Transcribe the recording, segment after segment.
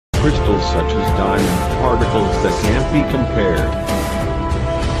crystals such as diamond particles that can't be compared.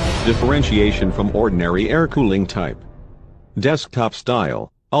 Differentiation from ordinary air cooling type. Desktop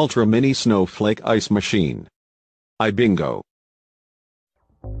style, Ultra Mini Snowflake Ice Machine. ibingo.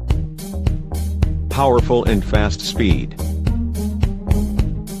 Powerful and fast speed.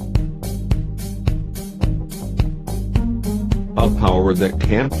 A power that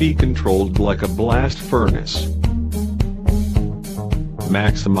can't be controlled like a blast furnace.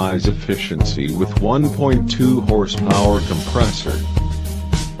 Maximize efficiency with 1.2 horsepower compressor.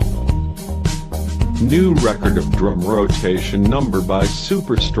 New record of drum rotation number by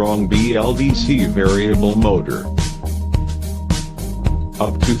super strong BLDC variable motor.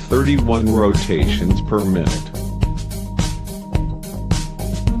 Up to 31 rotations per minute.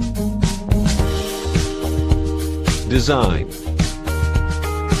 Design.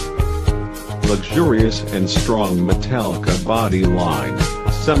 Luxurious and strong Metallica body line,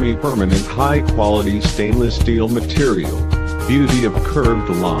 semi-permanent high-quality stainless steel material, beauty of curved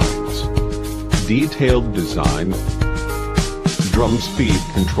lines. Detailed design. Drum speed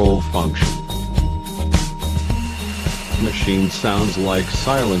control function. Machine sounds like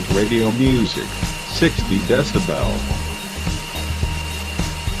silent radio music, 60 decibel.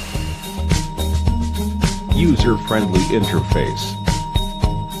 User-friendly interface.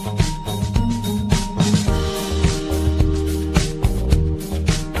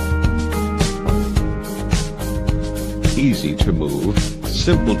 Easy to move,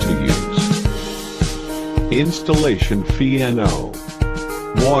 simple to use. Installation fee no.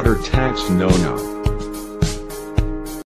 Water tax no.